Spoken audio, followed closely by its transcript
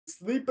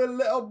sleeping,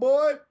 little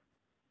boy?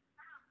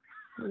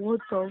 What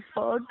the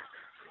fuck?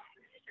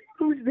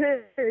 Who's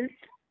this?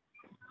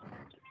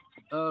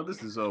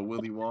 This is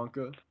Willy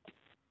Wonka.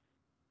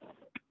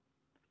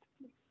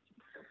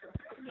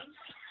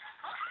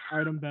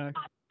 Alright, I'm back.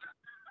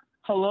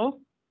 Hello?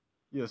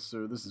 Yes,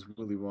 sir. This is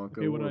Willy Wonka.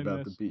 Okay, what We're I about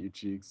to miss? beat your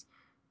cheeks.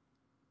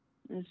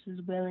 This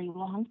is Willy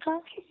Wonka?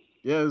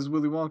 Yeah, this is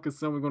Willy Wonka,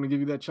 son. We're gonna give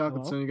you that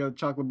chocolate, Hello? son. You got a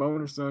chocolate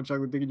boner, son.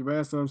 Chocolate dick in your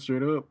ass, son.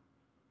 Straight up.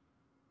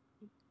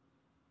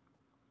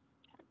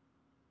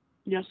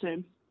 Yes,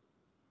 same.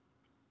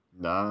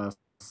 Nah,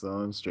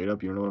 son. Straight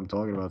up. You don't know what I'm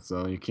talking about,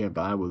 son. You can't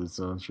vibe with it,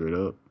 son. Straight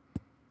up.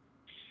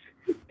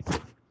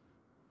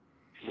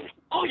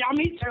 Oh, yeah,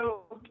 me too.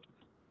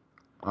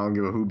 I don't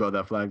give a hoot about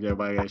that flag jack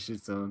by that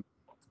shit, son.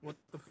 What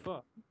the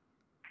fuck?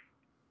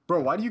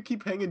 Bro, why do you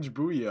keep hanging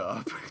Jabuya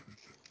up?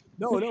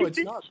 No, it's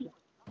not. Is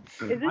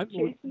this I'm-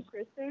 Jason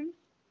Kristen?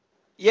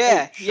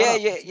 Yeah, Hey, yeah,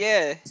 shut up.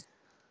 yeah.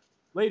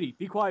 Lady,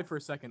 be quiet for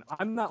a second.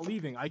 I'm not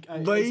leaving.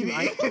 Lady.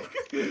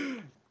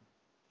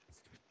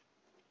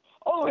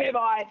 Oh, hey,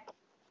 bye.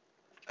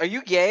 Are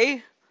you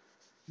gay?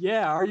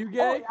 Yeah, are you Oh,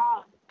 gay?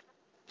 yeah.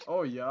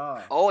 Oh,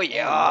 yeah. Oh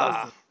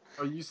yeah. son.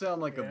 Oh, you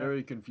sound like a Yeah.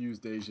 very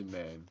confused Asian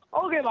man.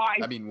 Okay, bye.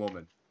 I mean,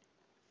 woman.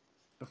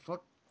 The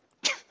fuck?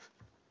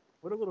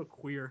 What a little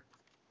queer.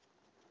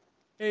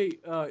 Hey,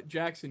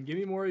 Jackson, give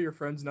me more of your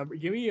friend's number.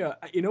 Give me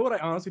you know what I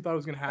honestly thought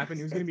was gonna happen?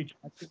 He was gonna be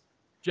Jackson.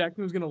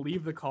 Jackson was gonna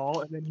leave the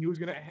call, and then he was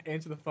gonna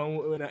answer the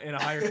phone in a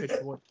higher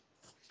pitched voice.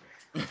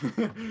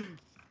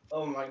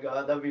 Oh my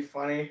god, that'd be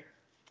funny.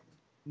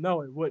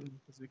 No, it wouldn't,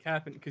 because it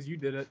happened because you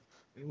did it.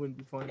 It wouldn't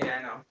be funny. Yeah,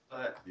 I know,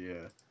 but Yeah.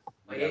 You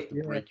Wait. have to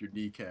Yeah. break your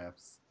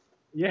kneecaps.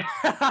 Yeah.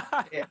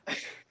 yeah.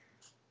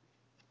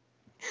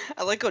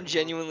 I like how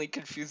genuinely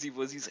confused he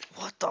was. He's like,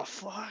 "What the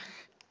fuck?"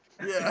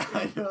 Yeah,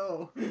 I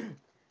know.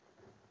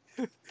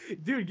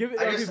 Dude, give it.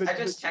 I okay, just but- I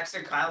just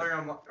texted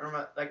Kyler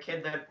or that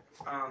kid that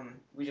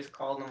we just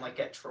called him like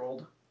get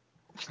trolled.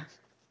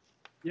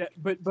 Yeah,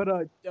 but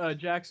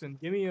Jackson,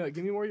 give me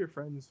more of your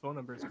friends' phone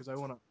numbers because I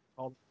want to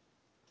call.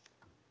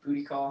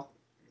 Booty call.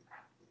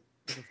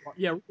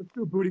 Yeah, let's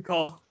do a booty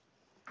call.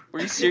 Were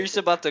you serious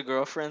about the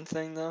girlfriend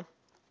thing though?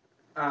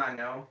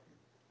 No.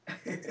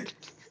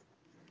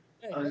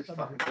 Hey, I was that's just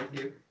not fucking with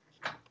you.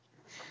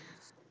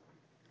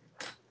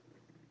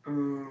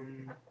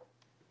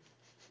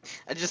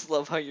 I just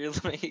love how you're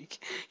like,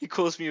 he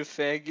calls me a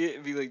faggot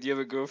and be like, "Do you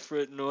have a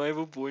girlfriend?" "No, I have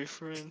a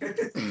boyfriend."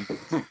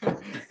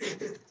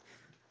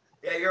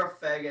 Yeah, you're a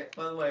faggot.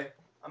 By the way,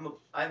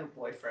 I have a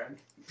boyfriend.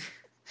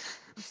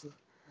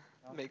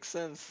 Makes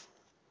sense.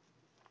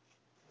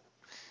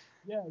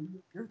 Yeah,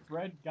 your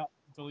thread got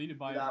deleted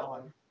by a That bot.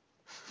 one.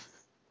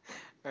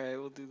 All right,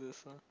 we'll do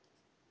this, huh?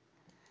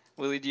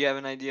 Willie, do you have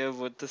an idea of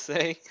what to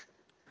say?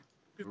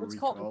 Dude, What let's we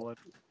call call it?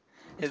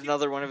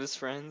 Another one of his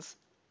friends.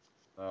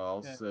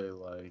 I'll Yeah. say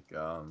like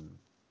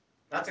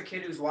That's a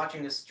kid who's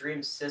watching the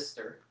stream's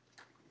sister.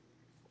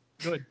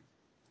 Good.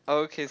 Oh,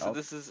 okay, so I'll-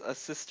 this is a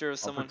sister of I'll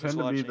someone who's pretend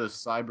to be watching. the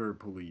cyber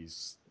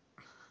police.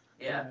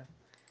 Yeah.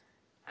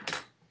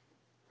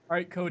 All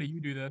right, Cody, you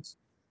do this.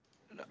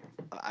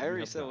 I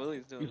already said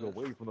Willie's doing Either it.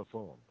 away from the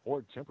phone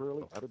or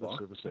temporarily out of the Fuck?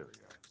 service area.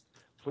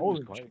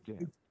 Holy Please try shit.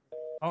 again.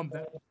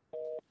 That.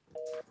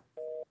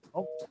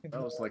 Oh.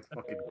 That was like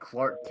fucking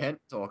Clark Kent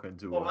talking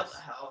to Well, what us.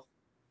 the hell?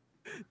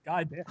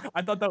 God damn.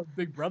 I thought that was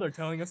Big Brother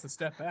telling us to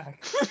step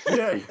back.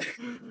 Yeah.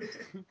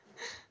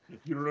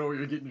 You don't know what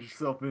you're getting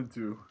yourself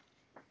into.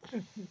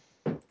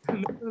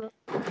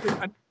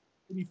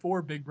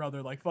 84 Big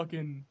Brother, like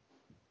fucking.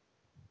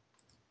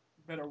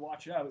 Better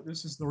watch out.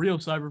 This is the real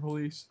cyber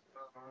police.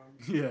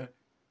 Yeah.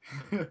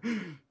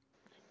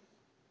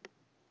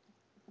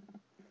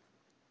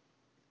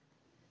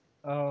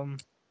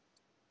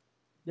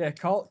 Yeah,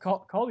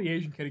 call the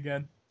Asian kid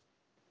again.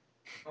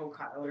 Oh,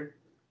 Kyler.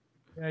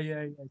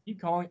 Yeah. Keep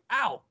calling.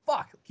 Ow!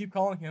 Fuck! Keep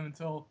calling him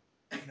until.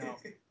 No.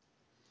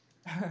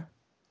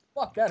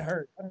 Fuck, that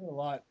hurt. That hurt a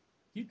lot.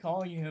 Keep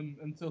calling him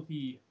until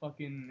he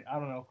fucking, I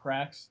don't know,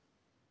 cracks.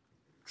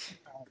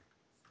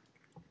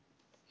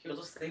 He'll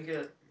just think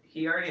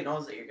he already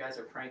knows that you guys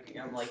are pranking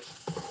him. Like,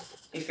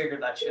 he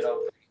figured that shit out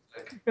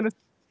pretty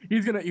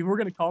quick. We're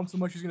gonna call him so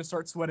much he's gonna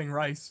start sweating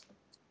rice.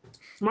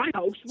 My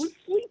host was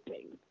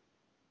sleeping.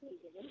 He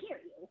didn't hear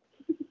you.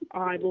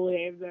 I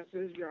believe this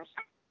is your.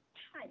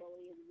 I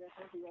believe this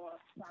is your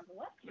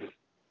tablet.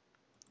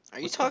 Are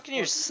you talking to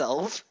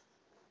yourself?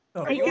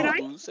 Oh, Hey, Are you can a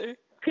I- loser?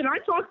 Can I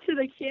talk to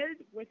the kid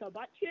with a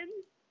butt chin?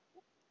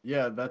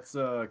 Yeah, that's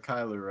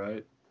Kyler,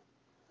 right?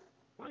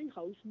 My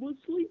host was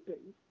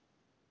sleeping.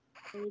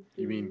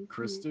 You mean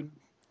Kristen?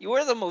 You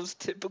are the most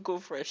typical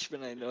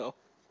freshman I know.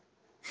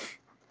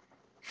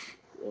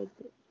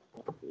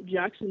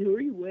 Jackson, who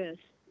are you with?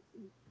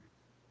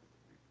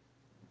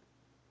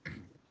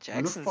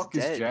 Jackson's Who the fuck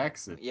dead. is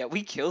Jackson? Yeah,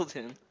 we killed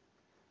him.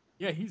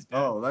 yeah, he's dead.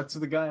 Oh, that's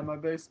the guy in my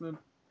basement?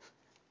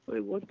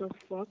 Wait, what the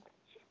fuck?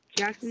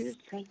 Jackson is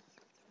dead.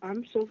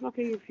 I'm so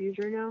fucking confused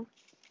right now.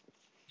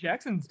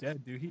 Jackson's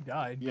dead, dude. He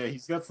died. Yeah,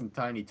 he's got some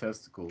tiny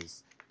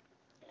testicles.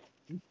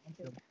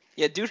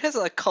 Yeah, dude has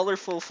a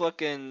colorful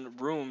fucking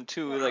room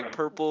too, like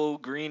purple,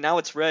 green. Now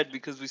it's red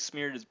because we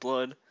smeared his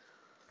blood.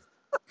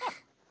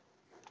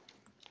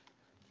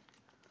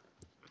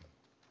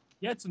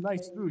 He had some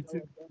nice food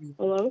too.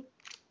 Hello?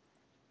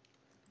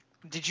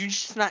 Did you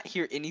just not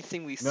hear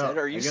anything we said?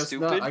 No, Are I you guess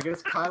stupid? not. I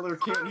guess Kyler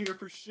can't hear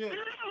for shit.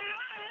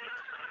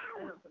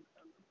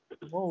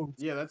 Whoa,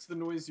 Yeah, that's the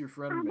noise your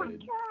friend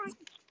made.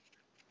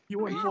 he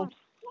went full.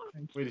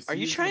 Wait, is Are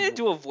he you using trying a to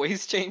do a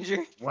voice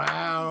changer?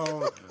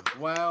 Wow,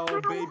 wow,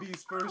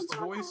 baby's first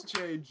voice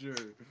changer.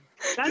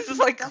 This is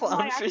like that's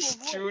my actual Clownfish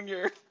voice.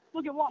 Jr.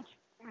 Look and watch.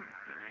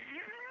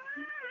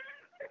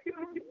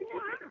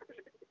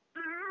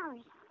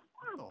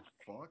 What the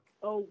fuck?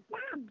 Oh,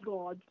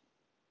 God.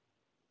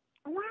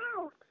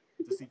 Wow.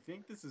 Does he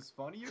think this is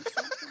funny or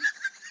something?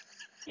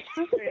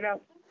 You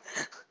know.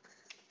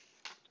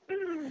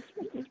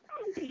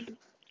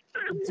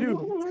 Dude.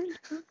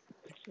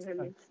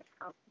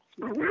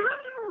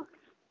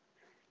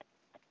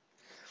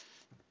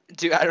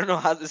 Dude, I don't know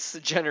how this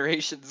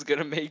generation's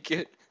gonna make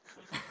it.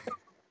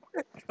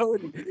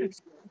 Cody.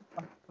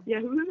 Yeah,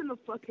 who in the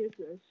fuck is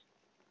this?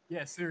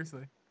 Yeah,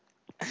 seriously.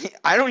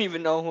 I don't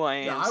even know who I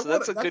am, Yeah, so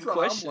that's a good what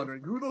question. I'm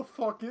wondering. Who the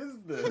fuck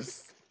is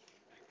this?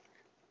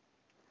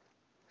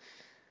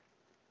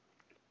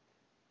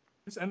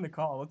 Just end the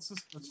call. Let's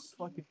just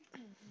fucking.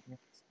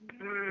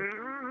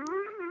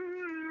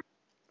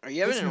 Are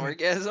you having Listen an to me.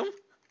 orgasm?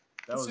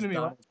 That was Listen to me,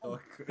 Donald what?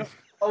 Duck.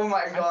 Oh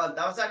my god,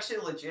 that was actually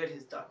legit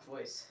his duck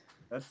voice.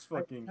 That's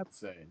fucking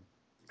insane.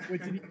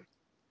 Wait, did he?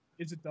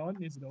 Is it done?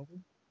 Is it over?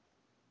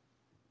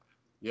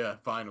 Yeah,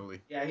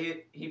 finally. Yeah,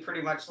 he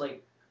pretty much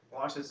like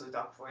watches the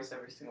duck voice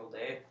every single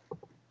day.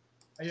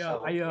 I was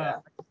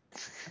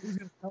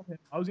gonna tell him.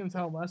 I was gonna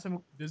tell him last time I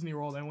went to Disney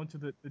World. I went to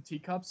the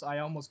teacups. I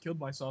almost killed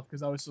myself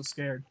because I was so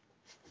scared.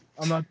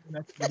 I'm not doing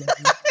that again.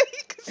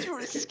 Because you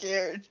were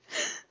scared.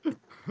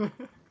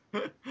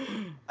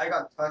 I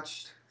got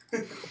touched.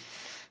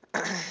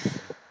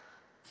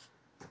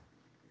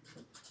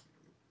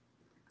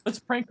 Let's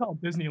prank call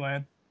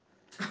Disneyland.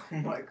 Oh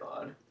my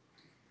god.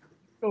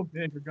 Go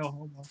big or go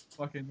home.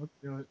 Fucking let's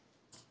do it.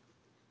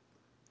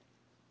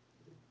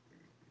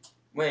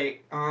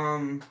 Wait,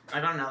 I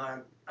got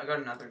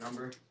another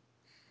number.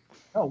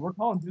 Oh, we're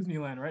calling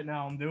Disneyland right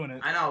now. I'm doing it.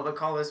 I know, but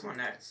call this one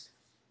next.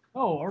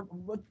 Oh,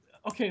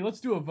 okay. Let's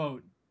do a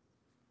vote.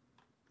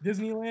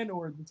 Disneyland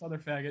or this other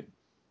faggot?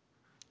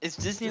 Is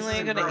This is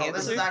Disneyland a gonna girl.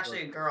 This answer? is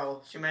actually a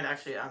girl. She might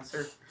actually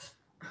answer.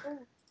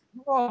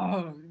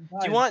 Oh,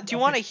 Do you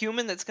want a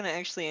human that's gonna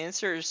actually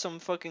answer, or some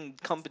fucking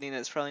company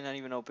that's probably not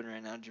even open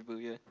right now,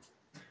 Jabuya?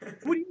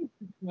 What do you mean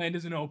Disneyland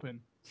isn't open?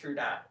 True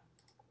that.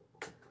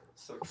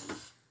 So true.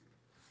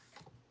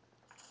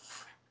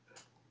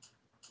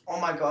 Oh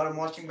my god, I'm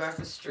watching back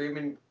the stream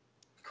and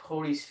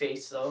Cody's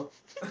face though.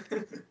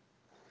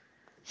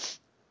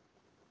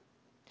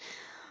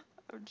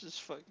 I'm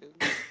just fucking.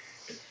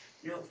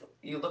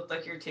 You look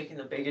like you're taking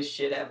the biggest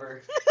shit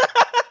ever.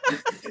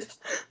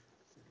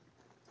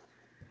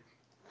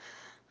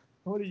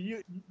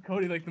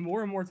 Cody, like the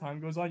more and more time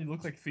goes on, you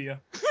look like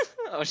Fia.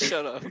 Oh,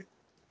 shut up.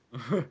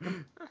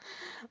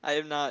 I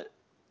am not.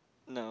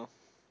 No.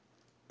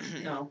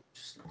 No,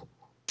 just no.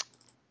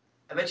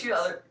 I bet you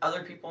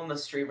other people in the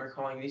stream are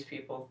calling these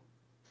people.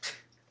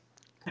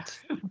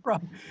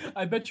 Bro,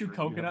 I bet you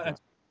Coconut.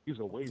 He's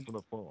away from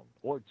the phone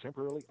or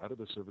temporarily out of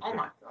the service. Oh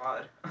my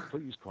god.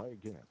 Please try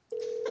again.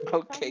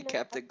 Okay,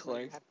 Captain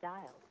Clark.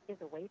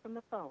 Is away from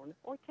the phone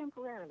or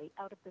temporarily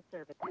out of the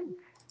service.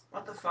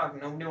 What the fuck?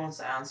 Nobody wants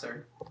to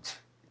answer.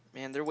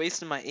 Man, they're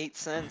wasting my 8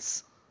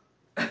 cents.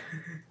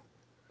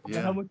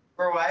 Yeah. How much?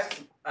 Bro, I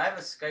have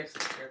a Skype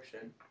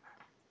subscription.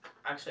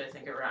 Actually, I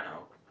think it ran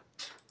out.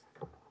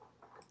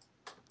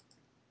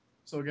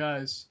 So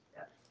guys,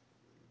 Yeah.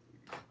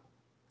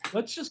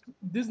 let's just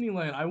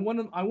Disneyland. I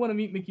want to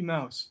meet Mickey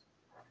Mouse.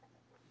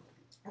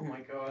 Oh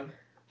my god.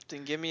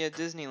 Then give me a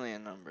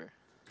Disneyland number.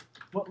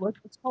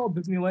 Let's call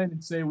Disneyland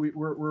and say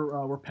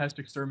we're pest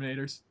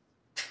exterminators.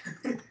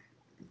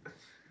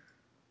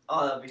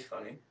 Oh, that'd be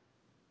funny.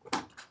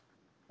 All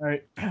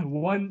right,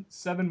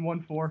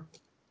 1714.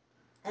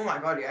 Oh my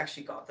god, you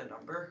actually got the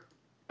number?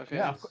 Okay.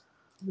 Yeah,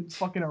 I've been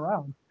fucking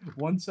around.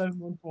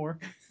 1714.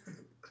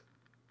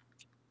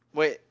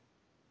 Wait,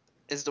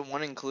 is the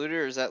one included,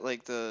 or is that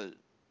like the?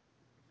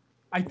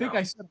 I think No.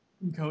 I said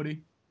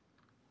Cody.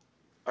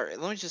 All right,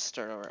 let me just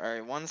start over. All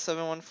right,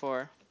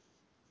 1714.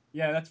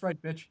 Yeah, that's right,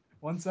 bitch.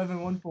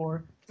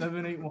 1714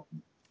 781.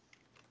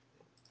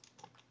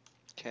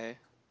 Okay.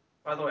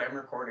 By the way, I'm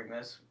recording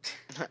this.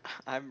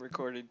 I'm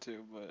recorded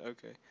too, but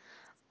okay.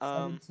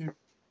 727.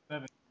 I'm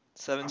putting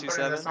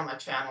 727. this on my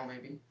channel,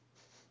 maybe.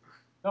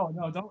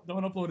 No,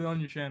 don't upload it on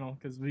your channel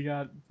because we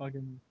got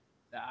fucking.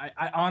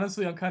 I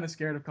honestly I'm kind of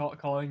scared of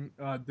calling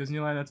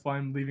Disneyland. That's why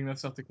I'm leaving that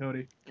stuff to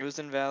Cody. It was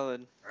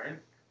invalid. Right?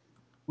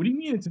 What do you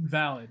mean it's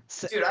invalid?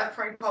 Dude, I've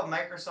prank called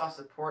Microsoft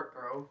support,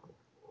 bro.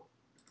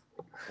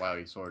 Wow,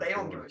 he's hard. They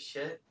don't give a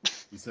shit.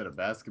 You said a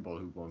basketball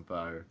hoop on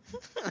fire.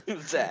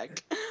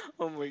 Zach.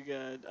 Oh my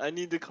god. I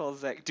need to call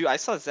Zach. Dude, I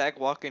saw Zach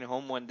walking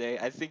home one day.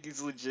 I think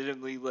he's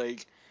legitimately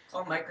like. It's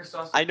all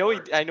Microsoft I know he.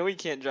 support. I know he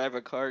can't drive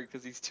a car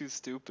because he's too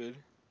stupid.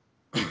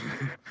 I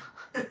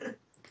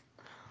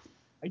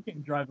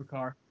can't drive a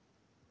car.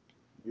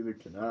 Neither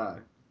can I.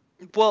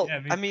 Well, Yeah,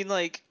 me- I mean,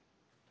 like,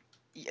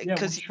 Yeah,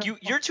 because well,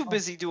 shut the you're too fuck up.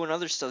 busy doing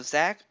other stuff.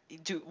 Zach,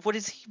 dude, what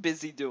is he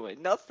busy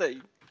doing?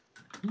 Nothing.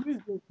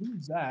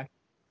 Who's Zach?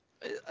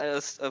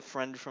 A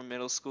friend from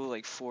middle school,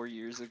 like 4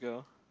 years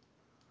ago.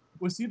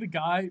 Was he the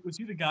guy? Was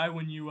he the guy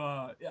when you?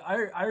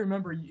 I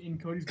remember in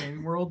Cody's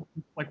gaming world,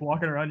 like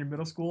walking around your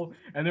middle school,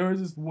 and there was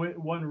this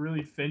one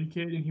really thin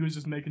kid, and he was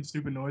just making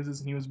stupid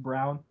noises, and he was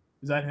brown.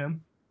 Is that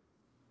him?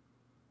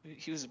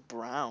 He was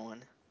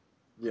brown.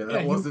 Yeah, Yeah,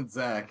 that wasn't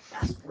Zach.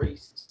 That's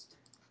racist.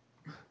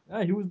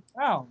 Yeah, he was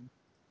brown.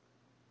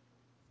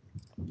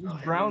 He was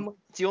Okay. brown. Like,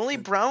 The only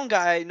brown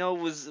guy I know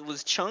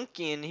was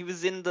Chunky, and he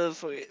was in the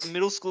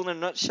middle school in a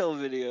nutshell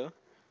video.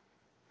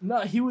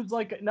 no, he was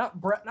like not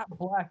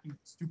black. You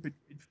stupid.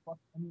 I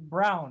mean,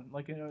 brown.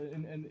 Like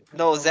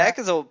No, a Zach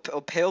is a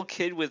pale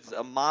kid with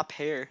a mop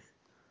hair.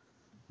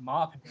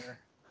 mop hair.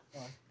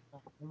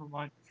 Never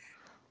mind.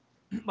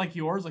 Like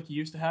yours, like you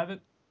used to have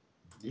it.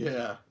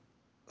 Yeah.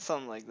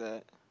 Something like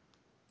that.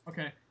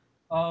 Okay.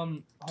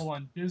 Hold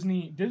on.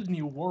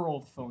 Disney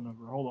World phone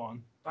number. Hold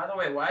on. By the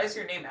way, why is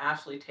your name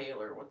Ashley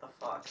Taylor? What the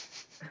fuck?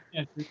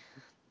 Yeah.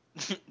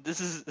 This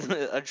is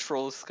a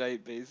troll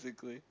Skype,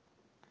 basically.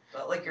 Is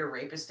that like your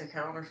rapist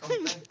account or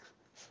something?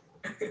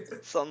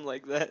 Something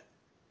like that.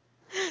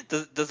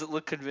 Does it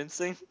look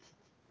convincing?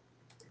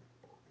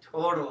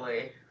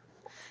 Totally.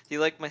 Do you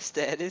like my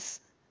status?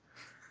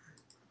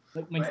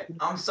 Like my Wait,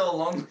 I'm so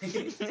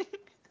lonely.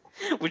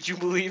 Would you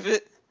believe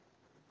it?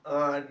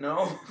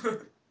 No.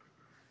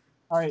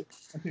 All right.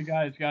 Okay,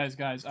 guys.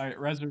 All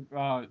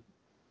right,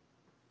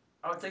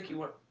 I would think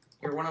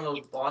you're one of those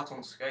bots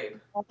on Skype.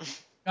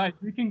 guys,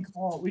 we can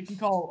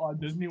call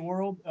Disney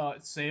World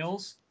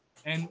sales,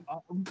 and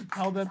we can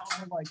tell them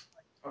how like.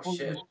 Oh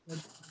shit.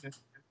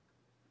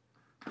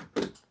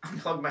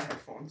 Unplug my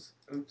headphones.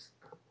 Oops.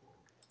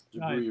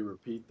 Did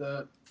repeat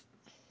that?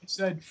 It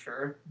said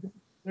Sure.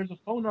 there's a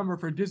phone number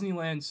for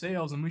Disneyland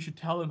sales, and we should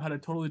tell them how to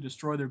totally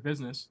destroy their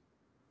business.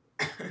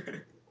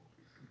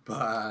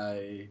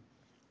 Bye.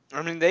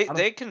 I mean,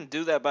 they can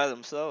do that by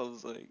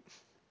themselves. Like,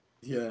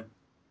 Yeah.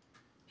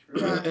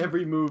 True.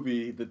 Every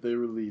movie that they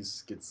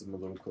release gets them a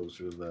little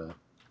closer to that.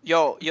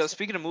 yo,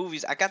 speaking of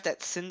movies, I got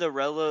that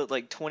Cinderella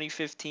like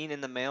 2015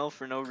 in the mail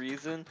for no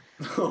reason.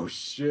 Oh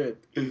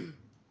shit. Did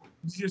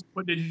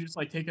you just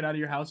like take it out of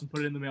your house and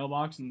put it in the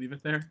mailbox and leave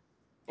it there?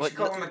 You should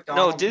What? call No,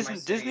 McDonald's in my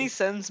city. Disney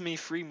sends me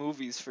free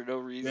movies for no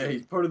reason. Yeah,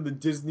 he's part of the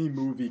Disney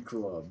Movie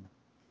Club.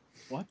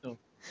 What the?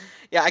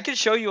 Yeah, I can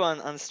show you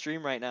on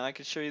stream right now. I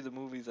can show you the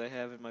movies I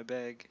have in my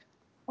bag.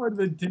 Part of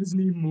the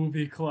Disney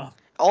Movie Club.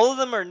 All of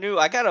them are new.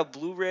 I got a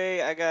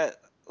Blu-ray. I got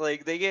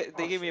like they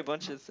gave me a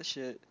bunch of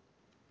shit.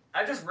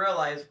 I just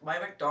realized my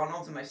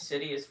McDonald's in my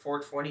city is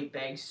 420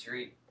 Bank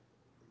Street.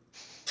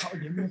 Oh,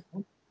 give me a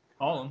phone.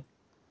 Call him.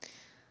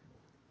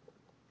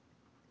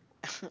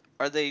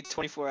 Are they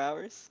 24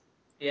 hours?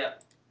 Yeah.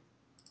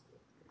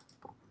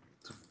 What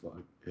the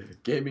fuck?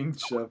 Gaming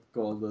Chef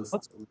called us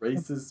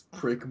racist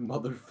prick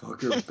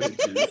motherfucker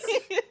bitches.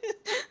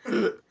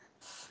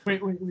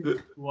 Wait.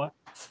 What?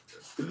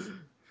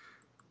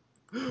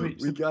 Wait,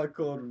 We got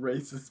called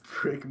racist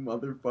prick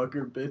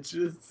motherfucker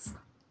bitches.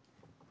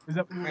 Is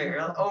that? Wait,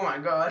 really? Oh my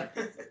god.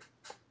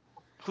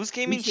 Who's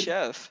gaming should-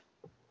 chef?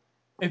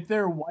 If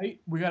they're white,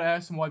 we gotta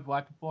ask them why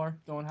black people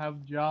don't have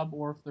a job,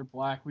 or if they're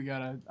black, we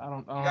gotta. I don't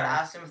You know. gotta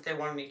ask them if they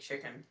want to eat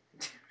chicken.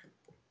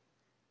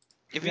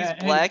 If Yeah,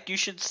 he's hey. black, you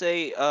should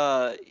say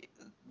that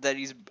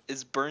he's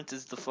as burnt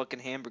as the fucking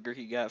hamburger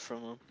he got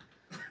from him.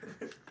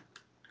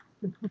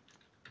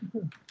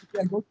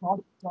 Yeah, go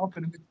talk yourself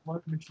in a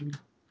blood machine.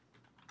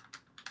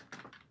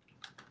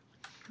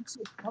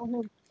 Tell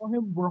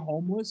him we're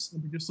homeless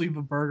and to just leave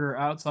a burger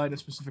outside a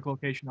specific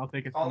location. I'll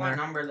take it Call from my there.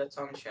 number that's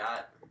on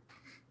chat.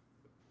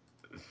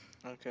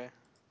 Okay.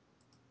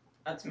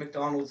 That's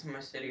McDonald's in my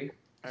city.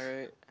 All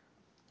right.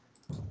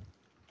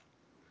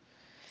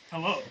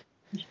 Hello.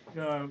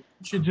 You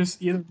should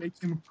just either make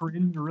him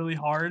cringe really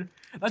hard.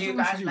 That's Do you what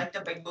we guys should like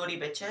the big booty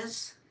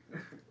bitches?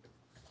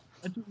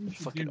 That's what we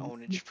should Fucking do.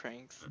 ownage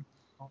pranks.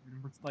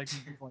 It's like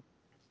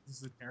this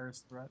is a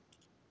terrorist threat.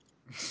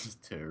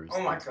 Terrorist.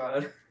 Oh my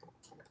god.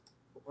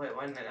 Wait,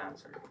 why didn't it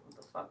answer? What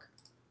the fuck?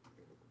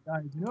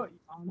 Guys,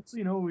 honestly,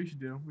 you know what we should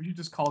do? We should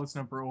just call this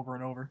number over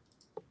and over.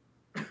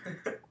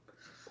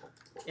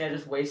 Yeah,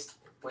 just waste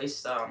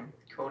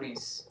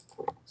Cody's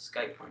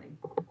Skype money.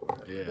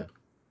 Yeah.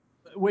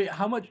 Wait,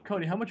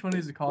 Cody? How much money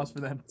does it cost for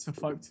them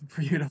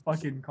for you to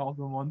fucking call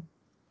someone?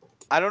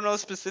 I don't know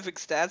specific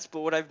stats,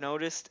 but what I've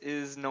noticed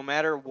is no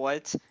matter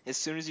what, as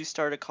soon as you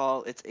start a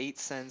call, it's 8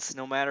 cents,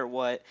 no matter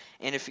what.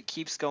 And if it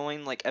keeps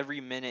going, like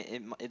every minute,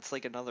 it's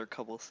like another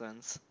couple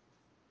cents.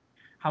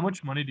 How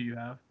much money do you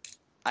have?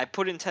 I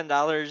put in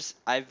 $10.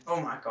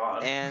 Oh my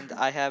god. And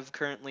I have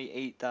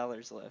currently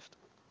 $8 left.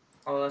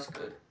 Oh, that's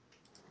good.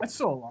 That's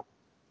so long.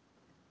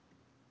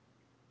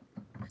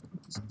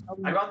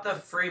 I got the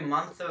free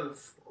month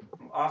of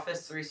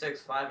Office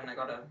 365 and I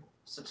got a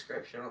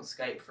subscription on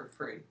Skype for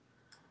free.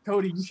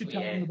 Kody, you should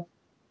tell Yeah. him about.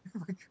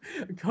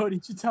 Kody,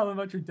 you should tell him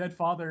about your dead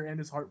father and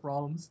his heart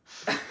problems.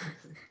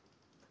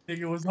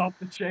 Nigga was off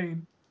the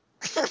chain.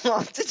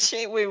 Off the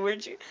chain. Wait, where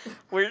did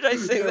I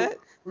say Yeah, that?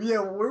 Yeah,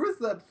 where was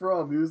that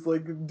from? He was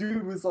like,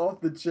 dude was off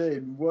the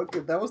chain.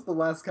 That was the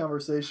last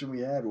conversation we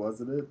had,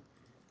 wasn't it?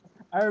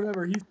 I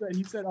remember he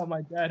said, oh,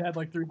 my dad had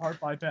like 3 heart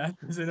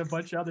bypasses and a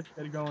bunch of other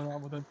shit going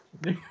on with him.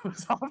 Nigga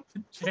was off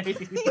the chain.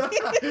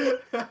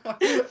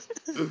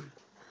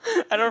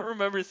 I don't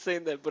remember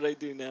saying that, but I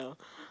do now.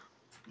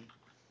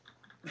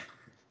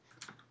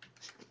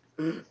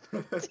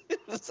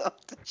 It's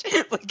off the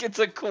chain, like it's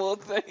a cool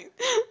thing.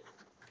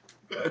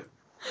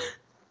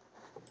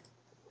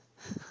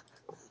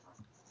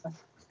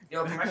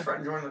 Yo, can my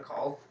friend join the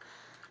call?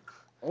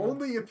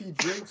 Only if he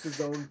drinks his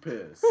own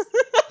piss.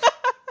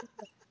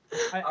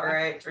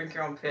 Alright, drink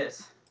your own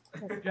piss.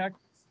 Jack,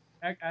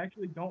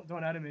 actually,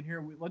 don't add him in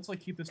here. Let's like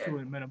keep this to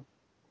a minimum.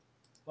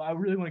 Well, I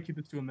really want to keep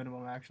this to a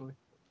minimum, actually.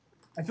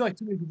 I feel like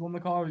too many people in the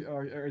call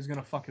is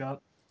gonna fuck it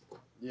up.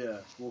 Yeah,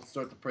 we'll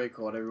start the prank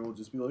call and everyone will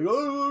just be like,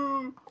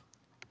 oh!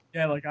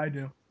 Yeah, like I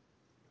do.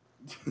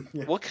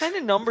 Yeah. What kind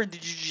of number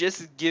did you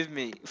just give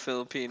me,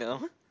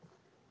 Filipino?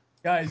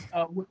 Guys,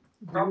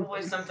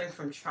 Probably something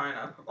from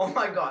China. Oh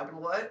my god,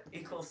 what?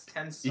 Equals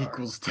 10 stars.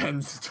 Equals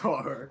 10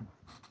 star.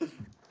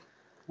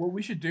 what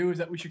we should do is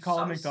that we should call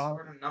some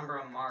McDonald's. sort of number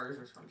on Mars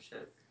or some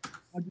shit.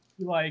 I'll just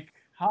be like,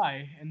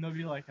 hi, and they'll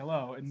be like,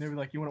 hello, and they'll be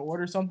like, you want to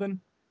order something?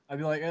 I'd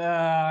be like,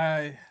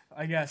 I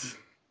guess.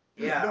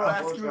 Yeah, No, I'll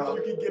ask him go.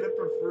 if you can get it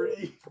for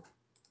free.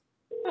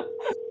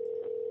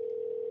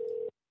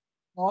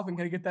 How often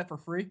can I get that for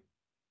free?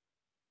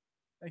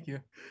 Thank you.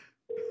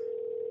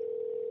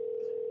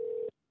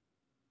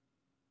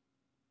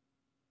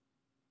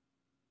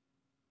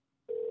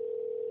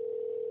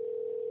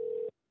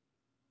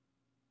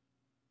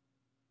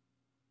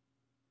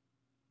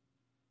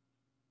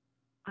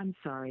 I'm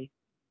sorry,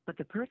 but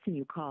the person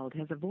you called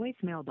has a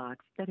voicemail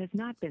box that has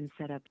not been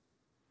set up.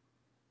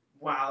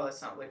 Wow, that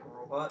sounds like a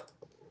robot.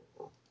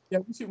 Yeah,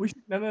 we should.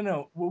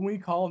 No. When we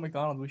call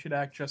McDonald's, we should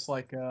act just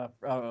like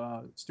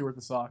Stuart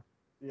the Sock.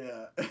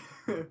 Yeah.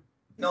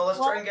 No, let's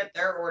try and get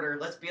their order.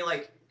 Let's be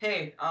like,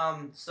 hey,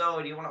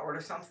 so do you want to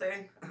order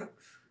something?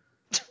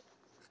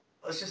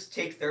 Let's just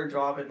take their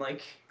job and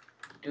like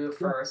do it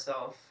for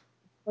ourselves.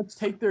 Let's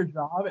take their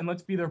job and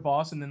let's be their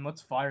boss, and then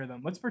let's fire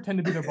them. Let's pretend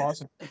to be their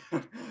boss.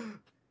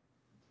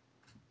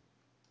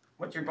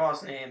 What's your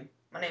boss name?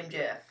 My name's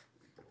Jeff.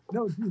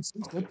 No, dude,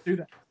 let's do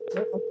that.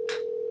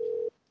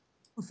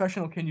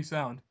 Professional can you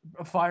sound?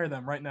 Fire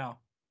them right now.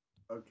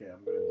 Okay,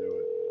 I'm gonna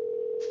do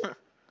it.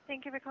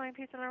 Thank you for calling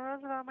Pizza and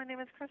Roosevelt. My name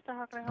is Krista.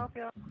 How can I help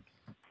you?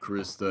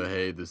 Krista,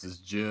 hey, this is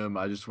Jim.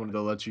 I just wanted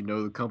to let you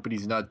know the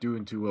company's not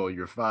doing too well.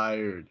 You're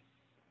fired.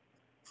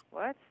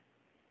 What?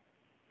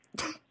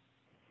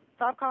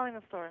 Stop calling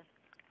the store.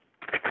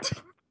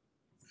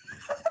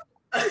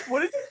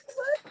 What did you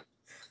say?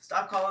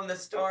 Stop calling the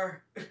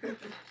store.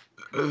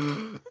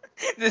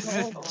 This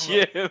is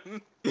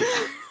Jim.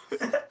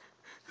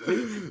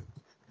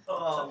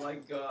 Oh my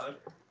god.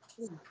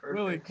 Perfect.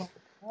 Really?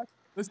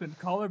 Listen,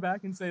 call her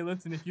back and say,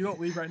 listen, if you don't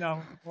leave right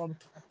now, we'll call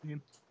the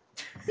team.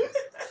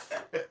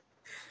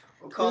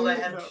 We'll call the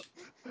head. No.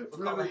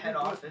 We'll call the head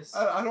office.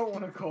 I don't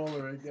want to call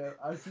her again.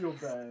 I feel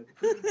bad.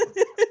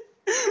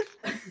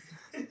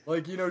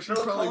 Like, you know, she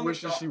No, probably call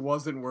wishes McDonald's. she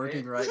wasn't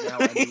working right now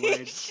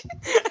anyway.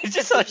 I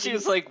just thought she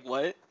was like,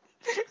 what?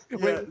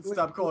 Yeah,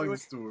 stop calling the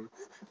store.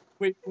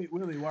 Wait,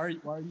 Willie, why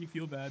do you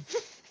feel bad?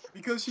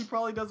 Because she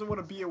probably doesn't want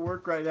to be at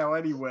work right now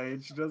anyway,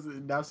 and she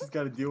doesn't. Now she's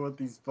got to deal with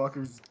these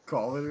fuckers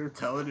calling her,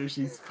 telling her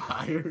she's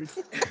fired.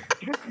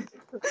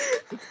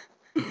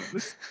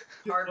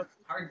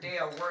 Hard day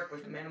at work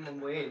with minimum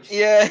wage.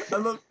 Yeah. I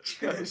love.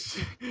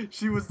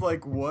 She was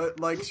like, "What?"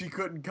 Like she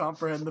couldn't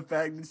comprehend the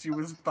fact that she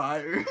was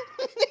fired.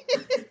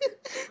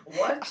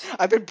 What?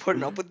 I've been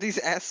putting up with these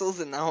assholes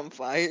and now I'm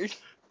fired.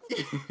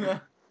 Yeah.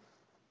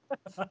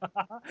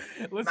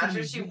 Imagine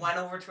if she went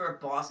over to her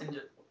boss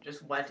and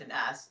just went and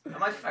asked,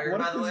 "Am I fired,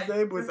 What by if the his way?"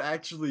 name was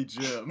actually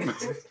Jim?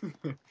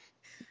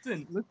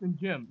 Listen,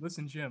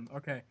 Jim.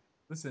 Okay,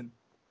 listen.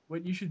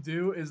 What you should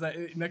do is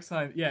that next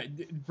time, yeah,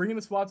 bring in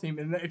the SWAT team,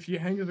 and if you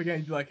hang up again,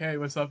 you'd be like, "Hey,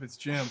 what's up? It's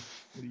Jim.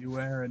 What are you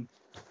wearing?"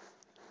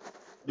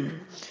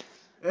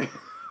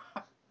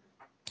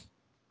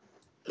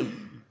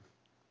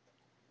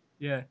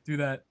 Yeah, do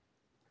that.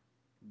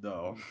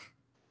 No.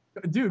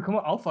 Dude, come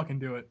on, I'll fucking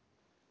do it.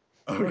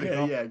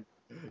 Okay, yeah.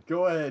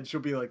 Go ahead. She'll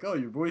be like, "Oh,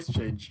 your voice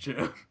changed,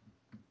 Jim."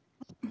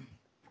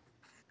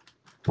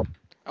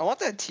 I want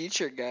that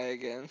teacher guy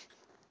again.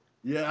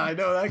 Yeah, I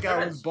know that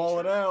guy was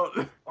balling out.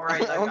 All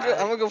right, I'm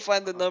gonna go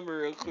find the number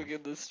real quick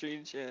in the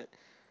stream chat.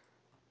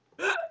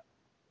 Oh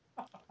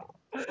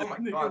my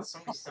god,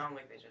 somebody sound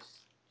like they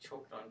just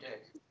choked on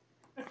dick.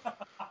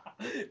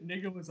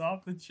 Nigga was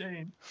off the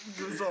chain.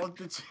 He was off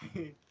the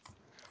chain.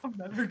 I'm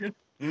never gonna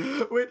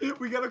Wait,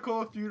 we gotta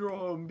call a funeral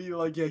home and be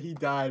like, yeah, he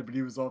died, but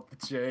he was off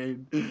the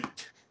chain.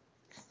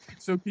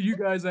 So could you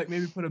guys like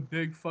maybe put a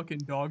big fucking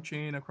dog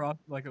chain across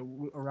like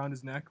around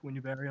his neck when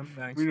you bury him?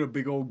 Thanks. We need a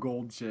big old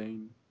gold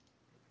chain.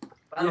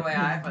 By the way,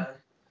 I have a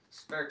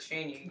spare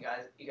chain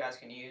you guys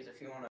can use if you want to.